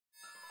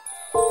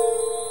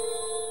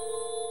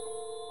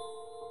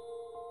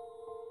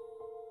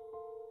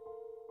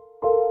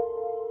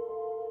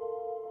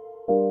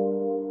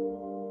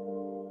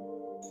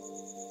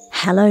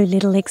Hello,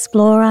 little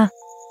explorer.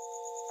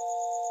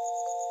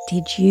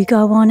 Did you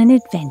go on an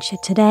adventure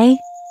today?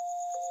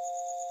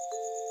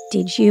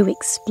 Did you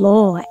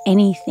explore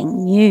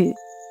anything new?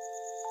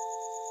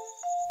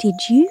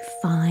 Did you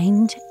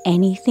find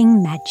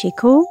anything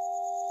magical?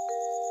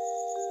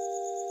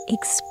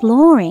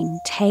 Exploring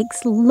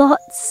takes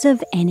lots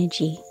of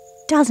energy,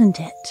 doesn't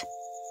it?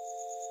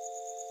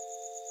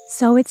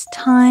 So it's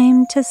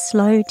time to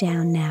slow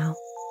down now.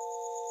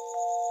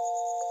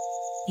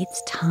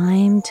 It's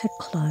time to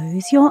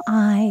close your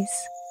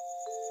eyes.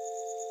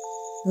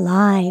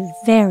 Lie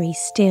very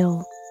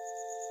still.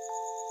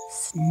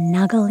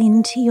 Snuggle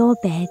into your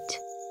bed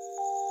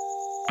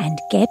and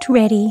get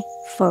ready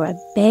for a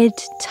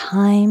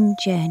bedtime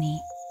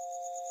journey.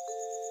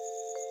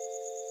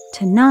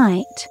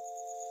 Tonight,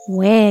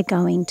 we're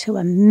going to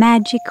a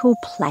magical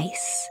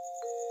place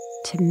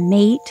to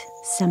meet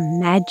some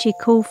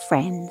magical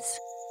friends.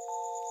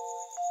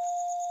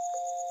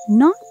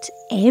 Not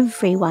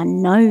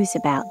everyone knows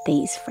about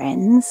these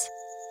friends,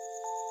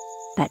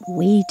 but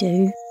we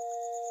do,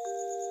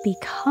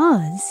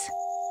 because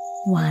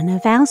one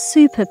of our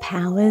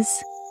superpowers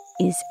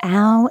is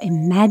our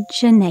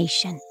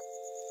imagination.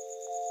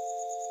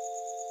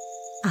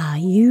 Are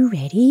you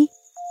ready?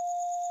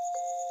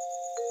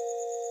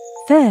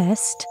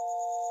 First,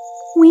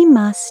 we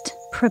must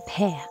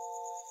prepare.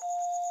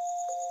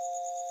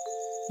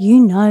 You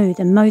know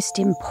the most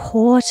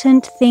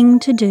important thing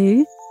to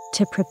do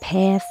to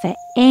prepare for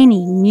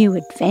any new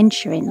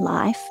adventure in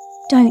life,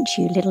 don't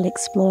you, little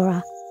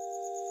explorer?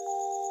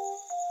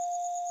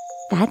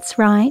 That's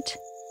right.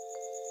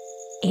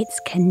 It's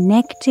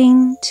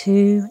connecting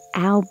to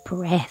our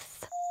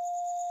breath.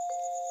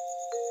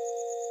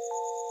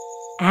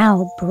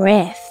 Our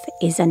breath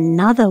is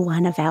another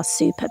one of our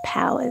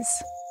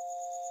superpowers.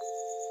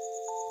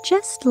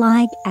 Just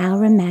like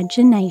our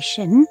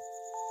imagination,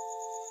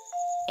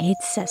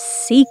 it's a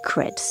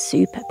secret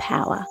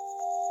superpower.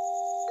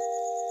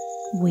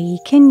 We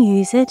can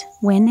use it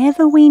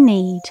whenever we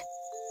need,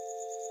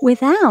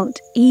 without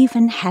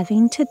even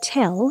having to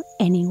tell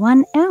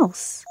anyone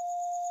else.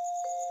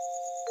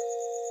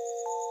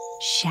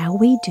 Shall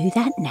we do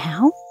that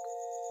now?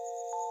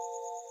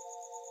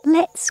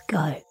 Let's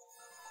go.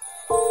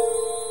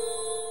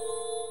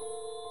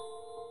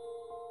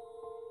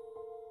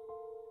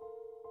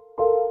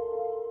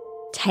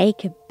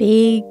 Take a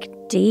big,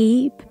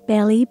 deep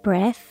belly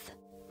breath,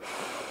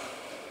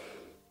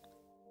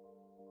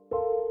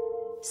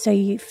 so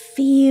you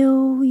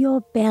feel your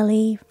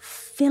belly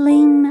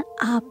filling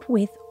up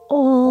with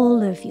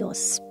all of your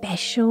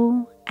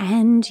special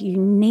and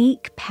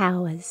unique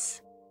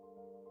powers.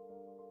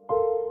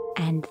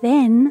 And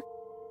then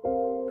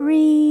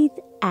breathe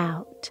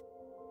out,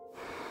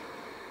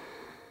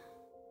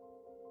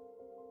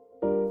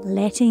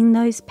 letting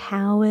those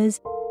powers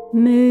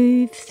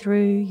move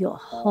through your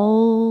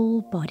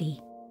whole body.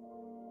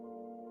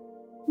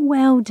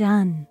 Well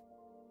done.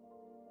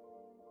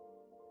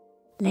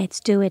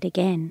 Let's do it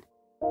again.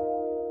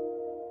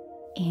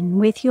 In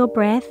with your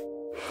breath,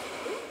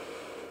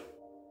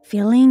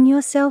 filling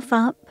yourself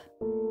up,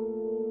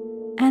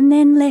 and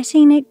then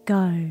letting it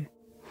go.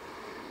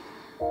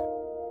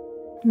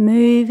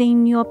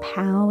 Moving your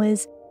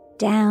powers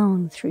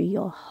down through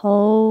your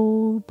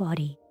whole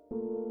body.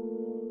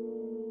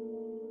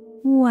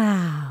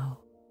 Wow!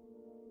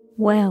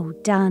 Well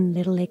done,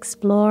 little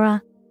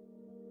explorer.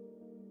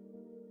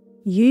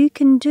 You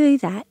can do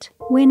that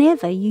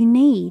whenever you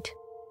need.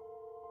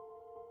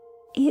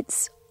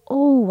 It's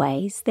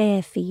always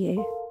there for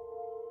you.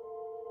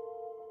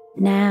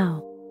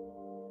 Now,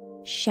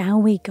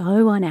 shall we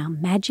go on our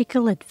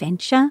magical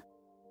adventure?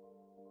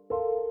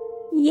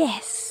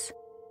 Yes.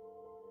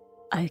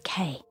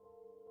 Okay.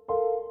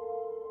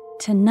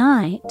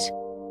 Tonight,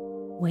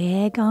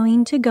 we're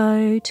going to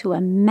go to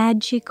a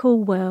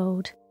magical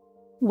world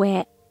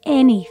where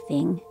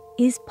anything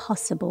is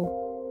possible.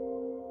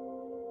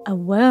 A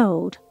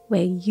world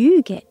where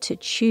you get to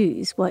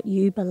choose what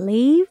you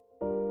believe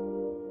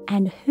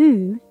and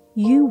who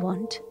you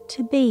want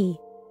to be.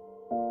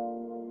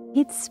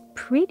 It's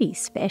pretty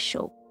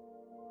special.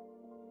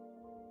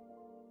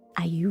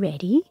 Are you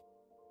ready?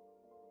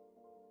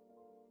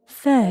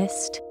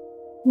 First,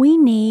 we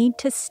need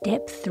to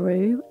step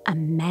through a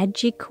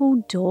magical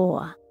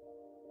door.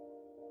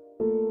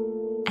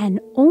 An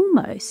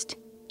almost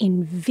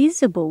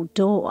invisible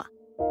door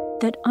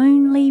that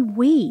only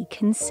we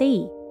can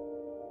see.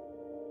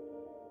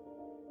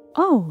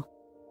 Oh,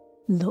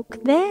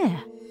 look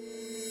there.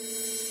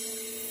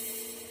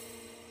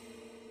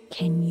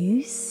 Can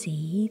you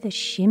see the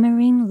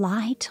shimmering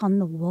light on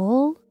the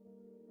wall?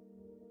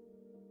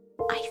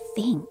 I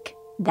think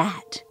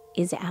that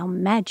is our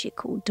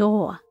magical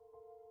door.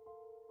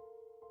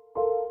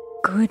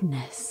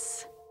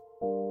 Goodness.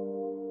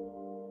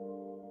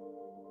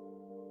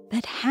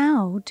 But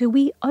how do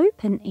we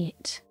open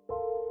it?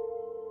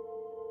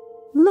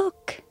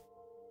 Look.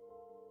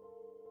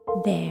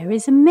 There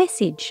is a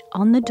message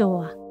on the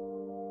door.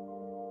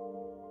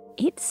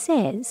 It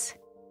says,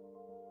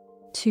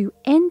 "To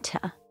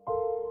enter,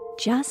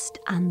 just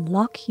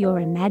unlock your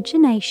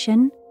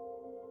imagination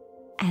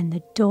and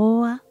the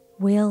door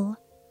will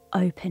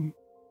open.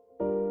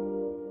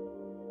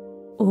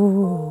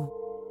 Ooh,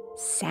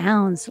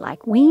 sounds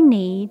like we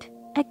need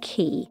a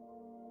key.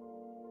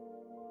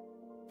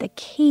 The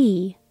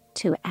key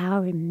to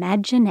our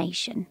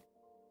imagination.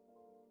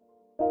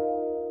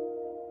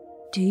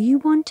 Do you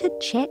want to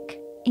check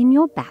in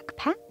your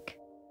backpack?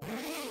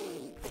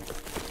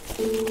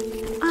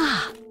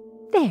 Ah,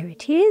 there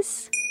it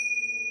is.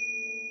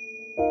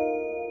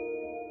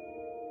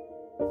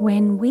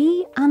 When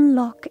we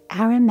unlock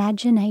our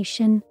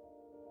imagination,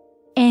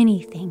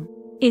 anything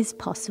is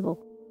possible.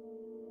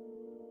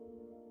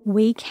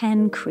 We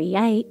can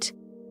create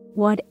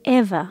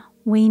whatever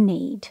we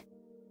need.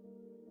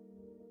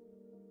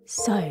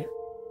 So,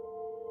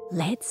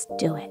 let's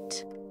do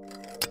it.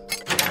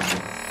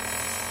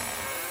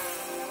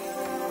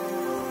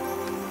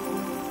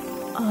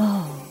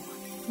 Oh,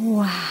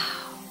 wow.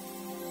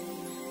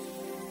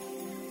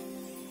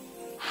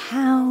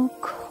 How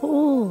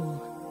cool.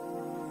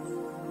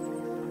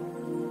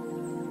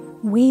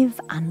 We've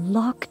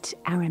unlocked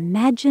our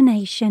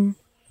imagination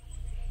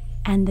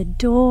and the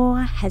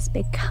door has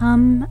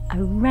become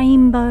a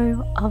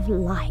rainbow of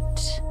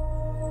light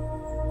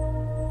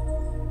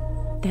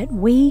that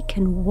we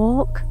can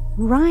walk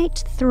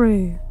right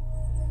through.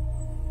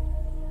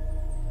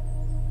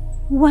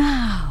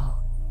 Wow!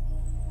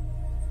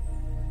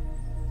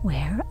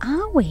 Where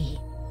are we?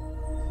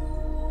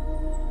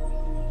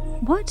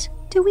 What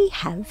do we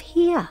have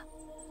here?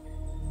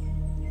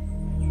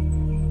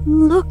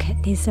 Look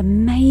at this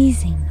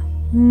amazing,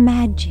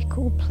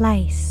 magical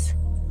place.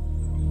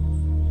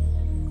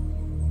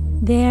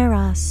 There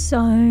are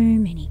so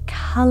many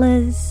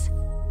colours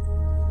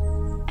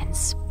and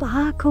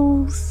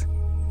sparkles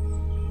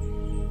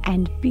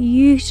and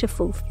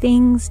beautiful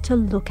things to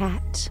look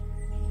at.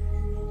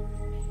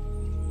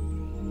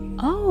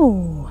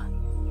 Oh,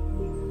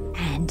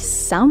 and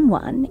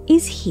someone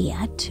is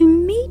here to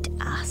meet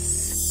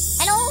us.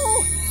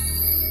 Hello!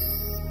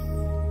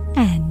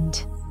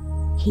 And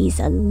he's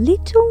a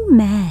little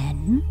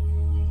man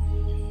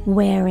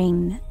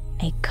wearing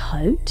a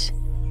coat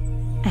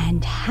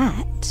and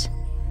hat,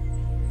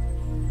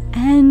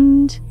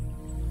 and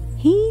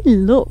he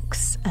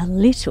looks a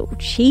little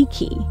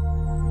cheeky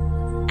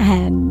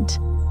and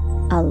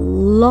a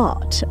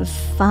lot of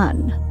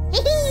fun.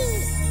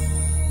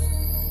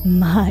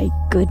 My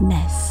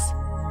goodness,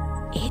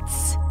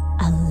 it's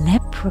a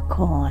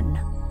leprechaun.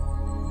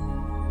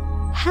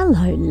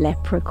 Hello,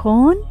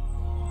 leprechaun.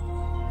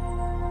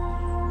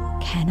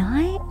 Can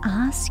I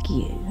ask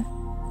you,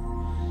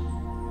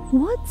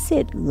 what's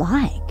it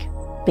like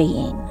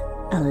being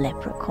a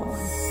leprechaun?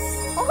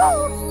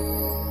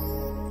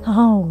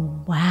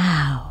 Oh,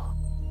 wow.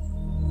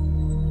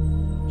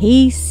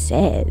 He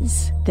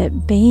says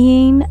that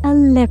being a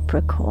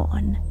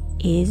leprechaun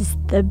is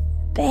the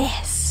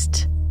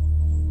best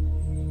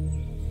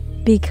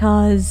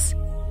because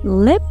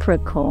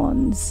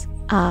leprechauns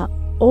are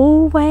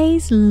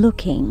always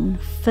looking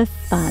for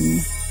fun.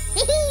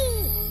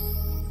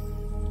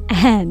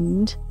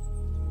 And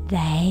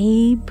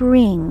they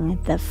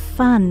bring the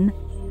fun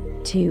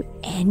to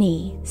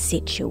any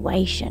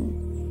situation.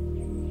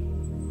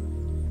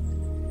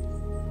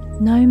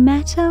 No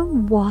matter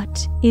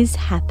what is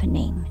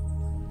happening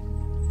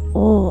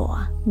or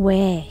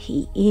where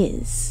he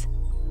is,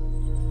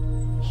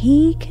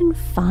 he can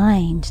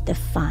find the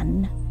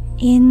fun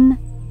in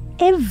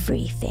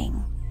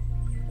everything.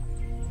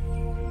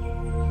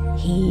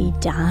 He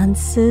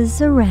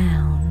dances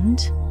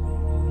around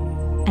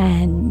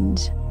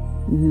and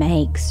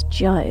makes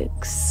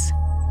jokes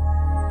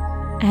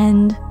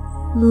and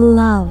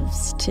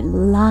loves to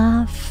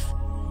laugh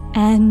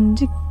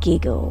and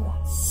giggle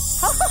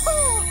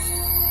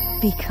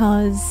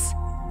because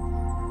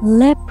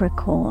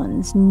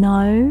leprechauns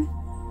know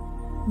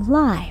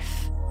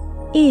life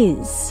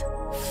is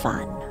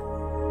fun.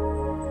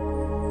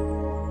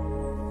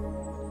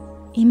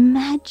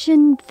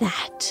 Imagine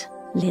that,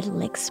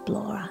 little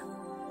explorer.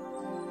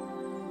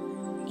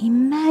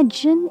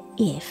 Imagine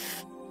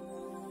if,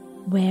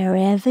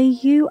 wherever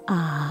you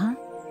are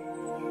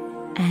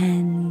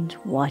and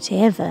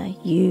whatever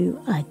you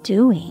are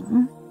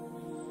doing,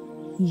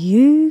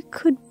 you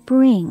could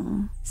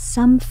bring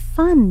some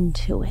fun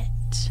to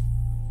it.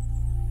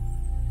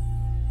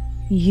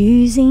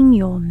 Using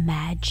your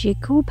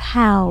magical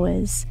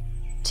powers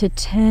to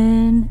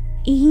turn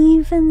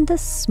even the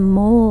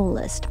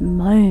smallest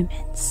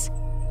moments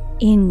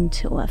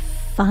into a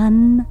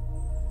fun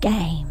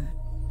game.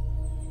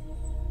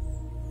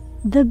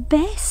 The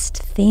best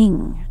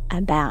thing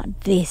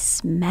about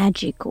this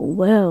magical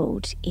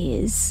world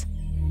is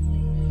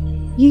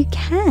you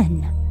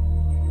can.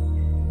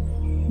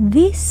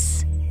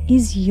 This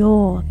is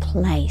your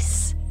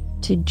place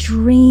to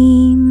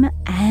dream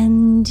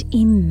and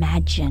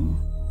imagine.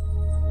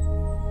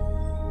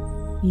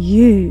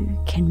 You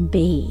can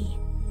be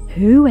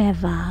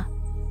whoever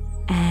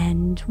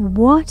and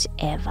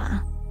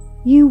whatever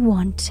you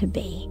want to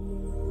be.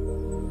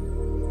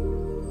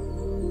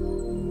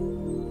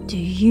 Do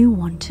you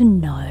want to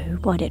know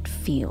what it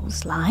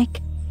feels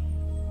like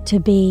to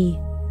be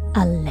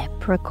a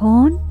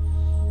leprechaun?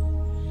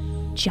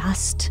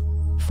 Just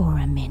for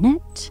a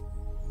minute?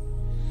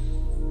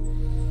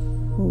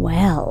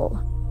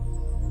 Well,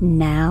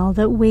 now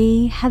that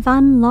we have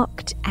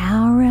unlocked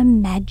our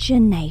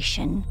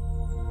imagination,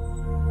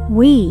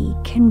 we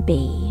can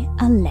be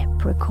a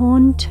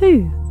leprechaun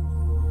too.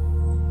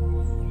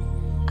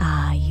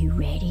 Are you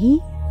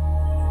ready?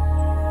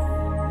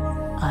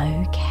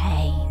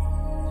 Okay,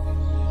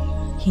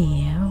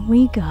 here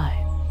we go.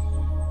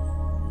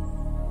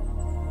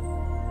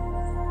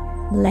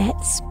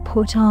 Let's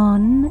put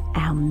on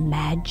our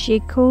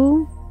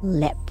magical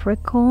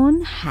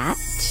leprechaun hat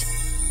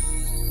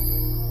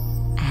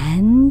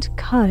and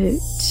coat.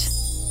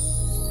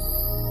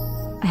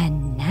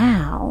 And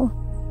now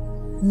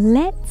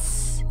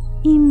let's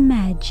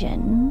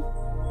imagine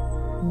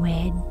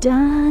we're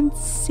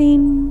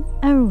dancing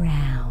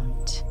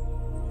around,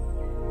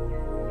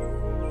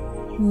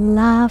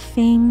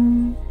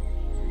 laughing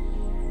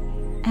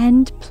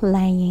and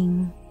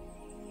playing.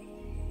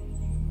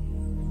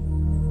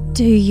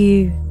 Do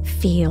you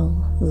feel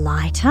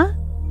lighter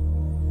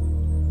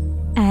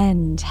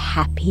and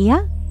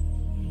happier?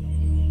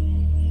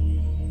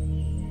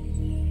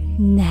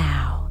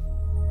 Now,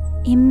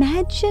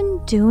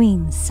 imagine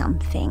doing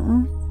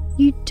something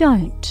you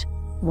don't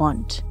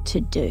want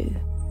to do,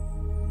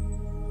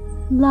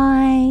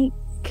 like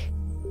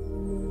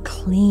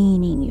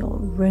cleaning your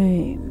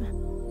room.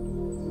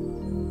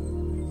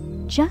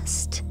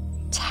 Just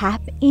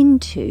tap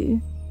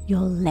into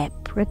your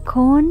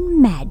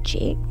leprechaun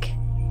magic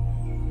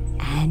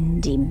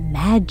and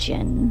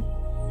imagine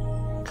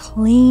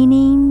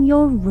cleaning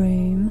your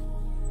room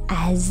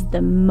as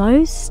the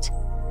most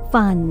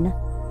fun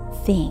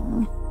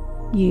thing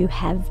you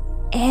have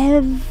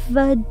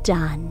ever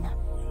done.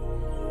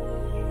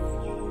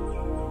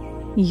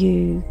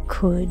 You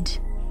could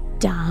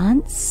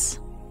dance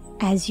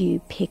as you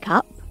pick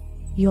up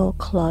your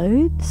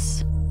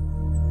clothes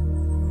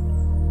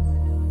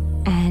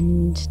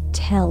and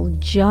tell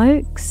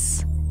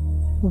jokes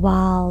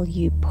while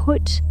you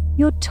put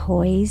your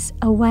toys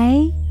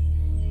away.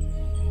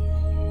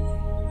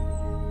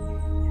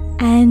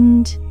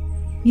 And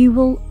you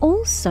will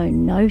also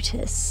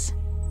notice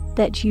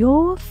that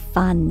your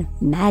fun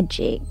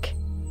magic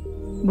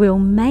will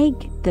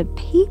make the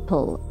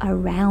people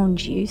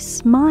around you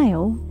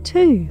smile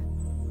too.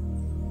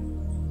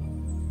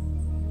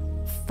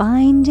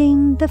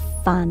 Finding the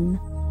fun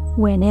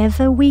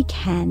whenever we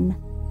can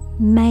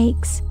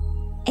makes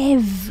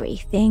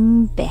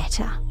everything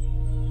better.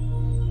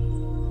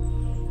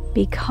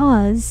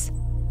 Because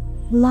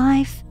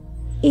life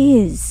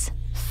is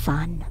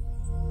fun.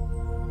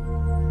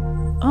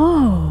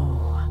 Oh,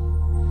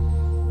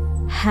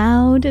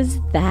 how does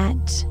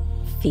that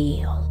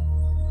feel?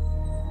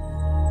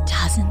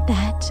 Doesn't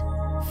that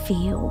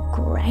feel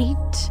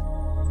great?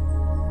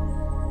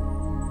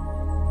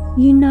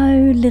 You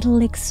know,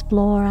 little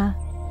explorer,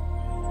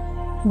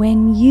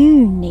 when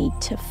you need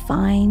to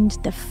find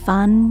the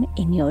fun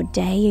in your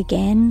day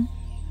again,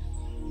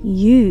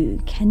 you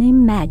can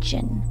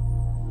imagine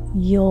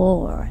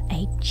you're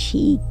a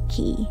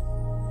cheeky,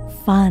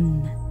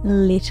 fun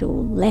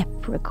little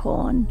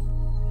leprechaun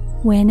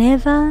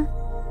whenever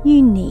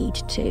you need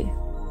to.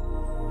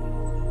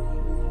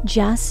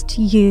 Just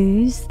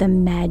use the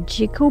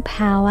magical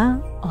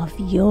power of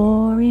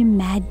your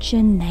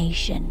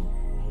imagination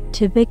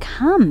to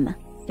become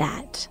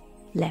that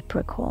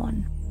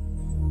leprechaun.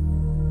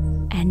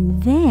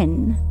 And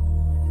then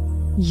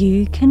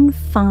you can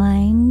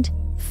find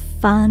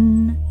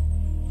fun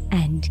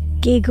and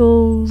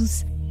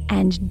giggles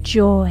and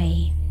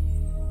joy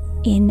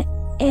in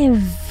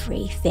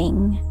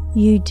everything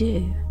you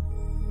do.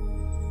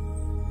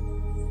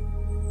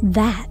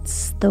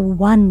 That's the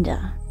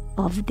wonder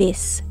of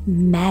this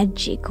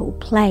magical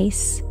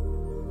place,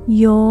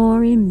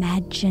 your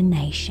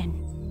imagination.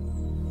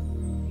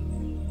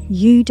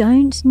 You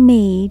don't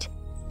need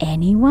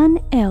anyone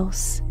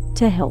else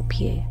to help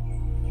you.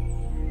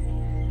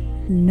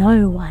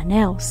 No one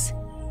else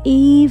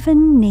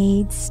even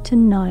needs to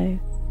know.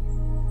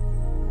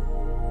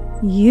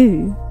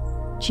 You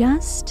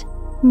just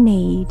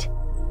need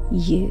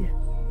you.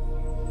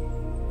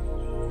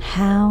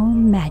 How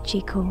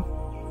magical.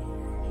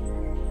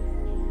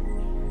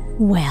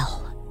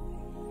 Well,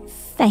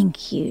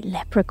 thank you,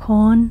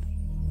 Leprechaun.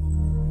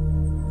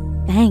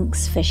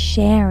 Thanks for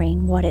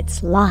sharing what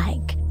it's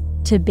like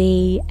to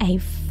be a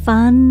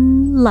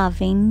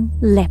fun-loving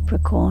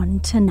leprechaun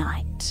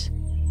tonight.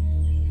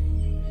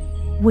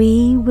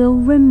 We will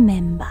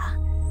remember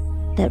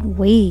that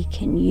we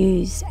can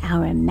use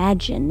our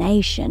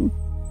imagination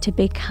to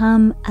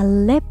become a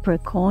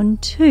leprechaun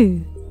too,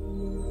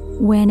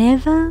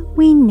 whenever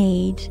we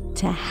need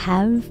to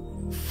have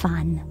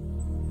fun.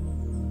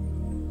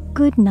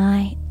 Good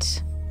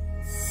night.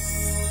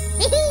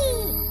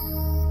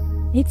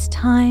 It's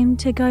time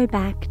to go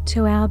back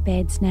to our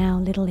beds now,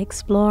 little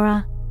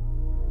explorer.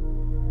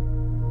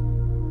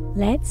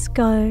 Let's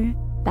go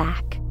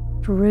back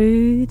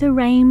through the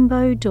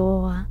rainbow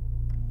door.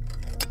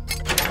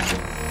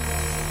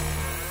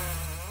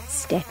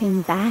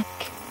 Stepping back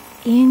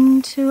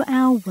into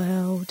our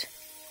world,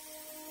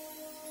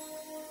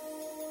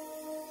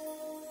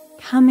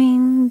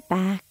 coming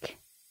back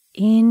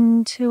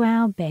into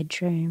our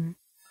bedroom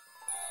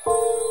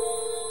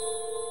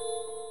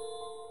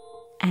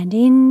and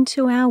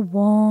into our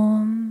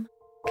warm,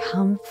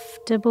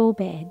 comfortable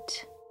bed.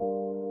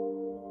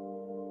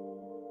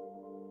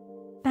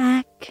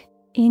 Back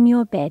in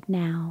your bed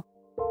now,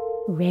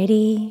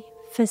 ready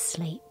for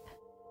sleep.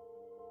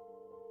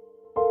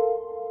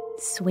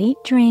 Sweet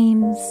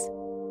dreams.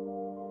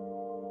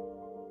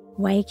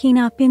 Waking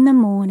up in the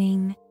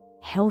morning,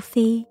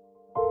 healthy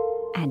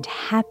and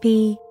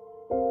happy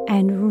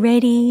and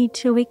ready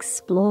to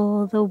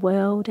explore the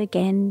world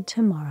again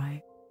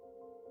tomorrow.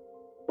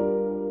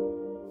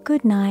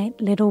 Good night,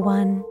 little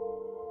one.